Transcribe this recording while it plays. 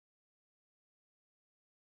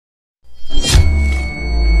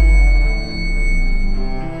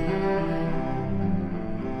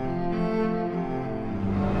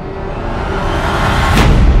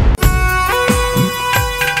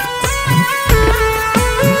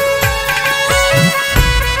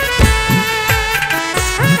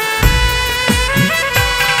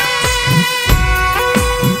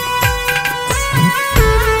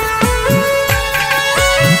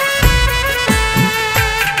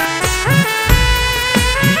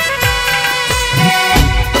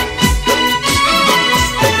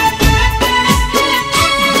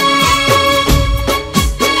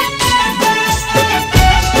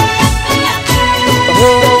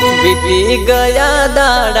गया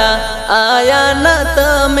दाड़ा आया न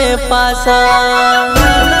तमे पासा।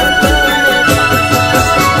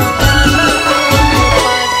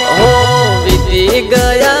 हो बीती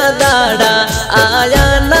गया दाड़ा आया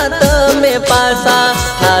न तमे पासा।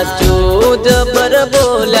 हाचू जबर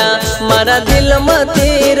बोल्या मारा दिल में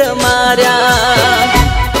तीर मार्या।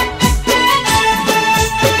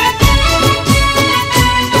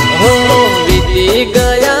 हो बीती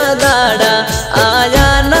गया दाड़ा आया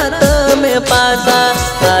न तमे पासा।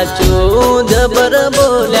 हाचू जबर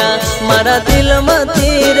बोल्या मारा दिल में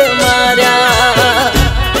तीर मार्या।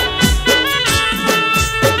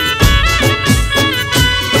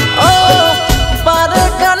 ओ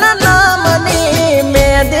पारकन नामनी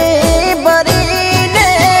मेदी भरीने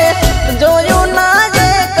जोयू ना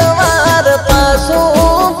एक वार पासू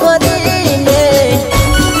फरीने।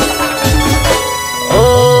 ओ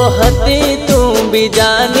हती तू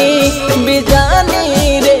बिजानी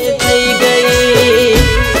बिजानी रे थई गई।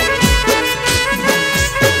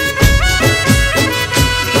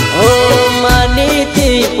 ओ मानी थी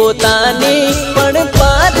पोतानी पण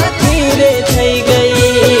पार थी रे थई गई।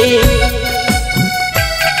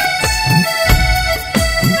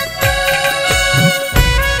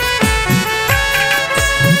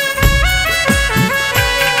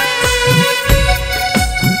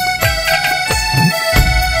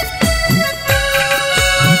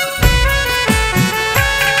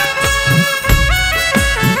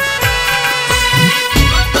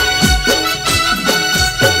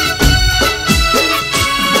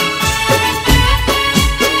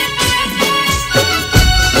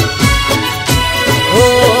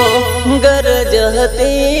 गरज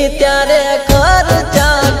हती त्यारे खर्चा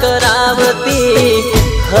करावती।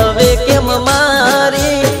 हवे केम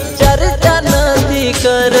मारी चर्चा नथी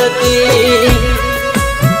करती।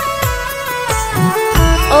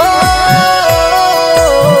 ओ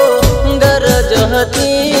गरज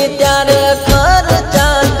हती त्यारे खर्चा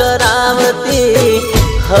करावती।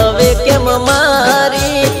 हवे केम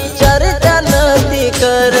मारी चर्चा नथी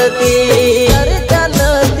करती। चर्चा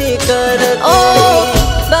नथी करती।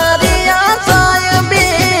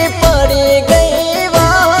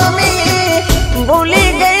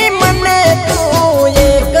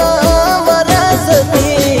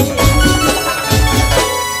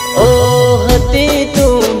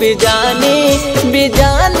 बिजानी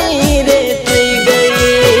बिजानी रे थई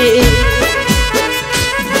गई।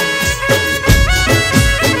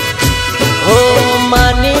 हो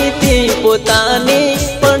मानी थी पोतानी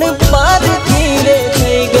पण पार थी रे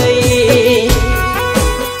थई गई।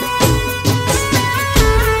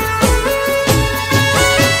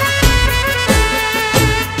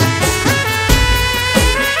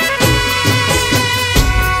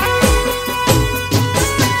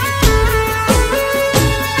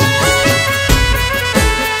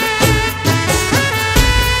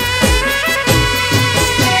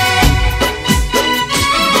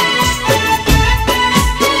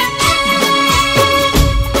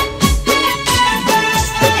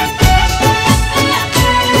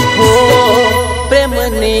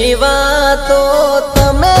 प्रेमनी वातो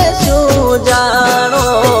तमे शू जानो।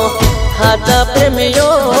 हाचा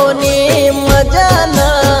प्रेमियोनी मजा न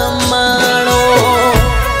माणो।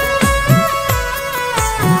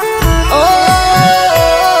 ओ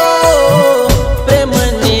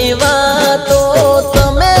प्रेमनी वातो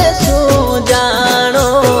तमे शू जानो।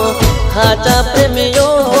 हाचा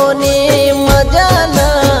प्रेमियोनी मजा न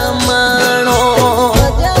माणो।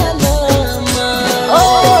 मजा न माणो।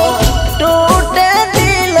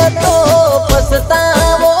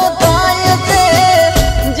 पछतावो थाय छे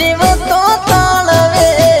जीव तो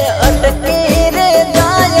ताळवे अटकी रे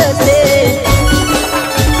जाय छे।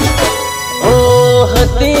 ओ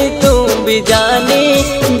हती तू बिजानी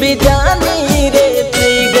बिजानी रे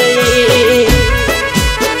थई गई।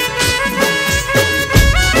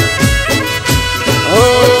 ओ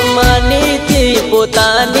मानी थी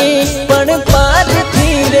पोतानी पण पार थी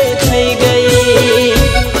रे थई गई।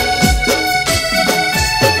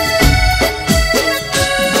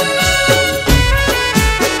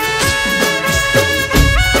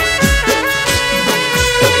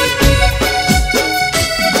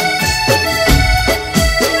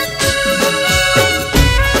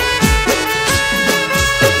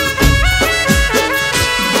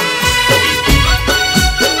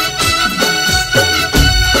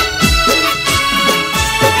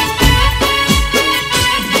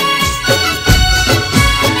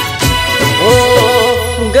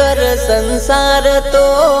 संसार तो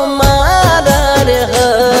मारा रे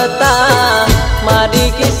हता। मारी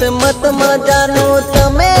किस्मत में जानू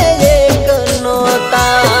तमे एक नोता।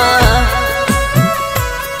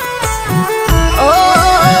 ओ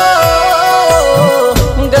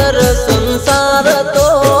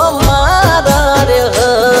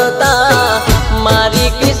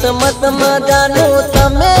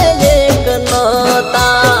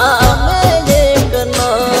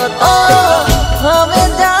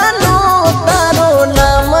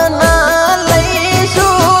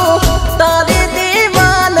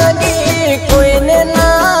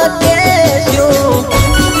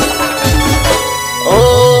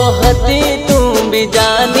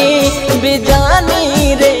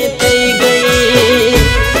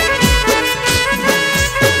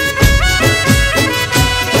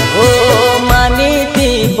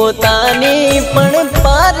પોતાની પણ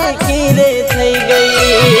પારખી રે થઈ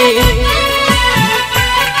ગઈ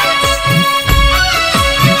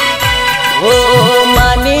ઓ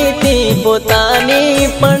માની તી પોતાની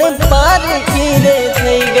પણ પારખી રે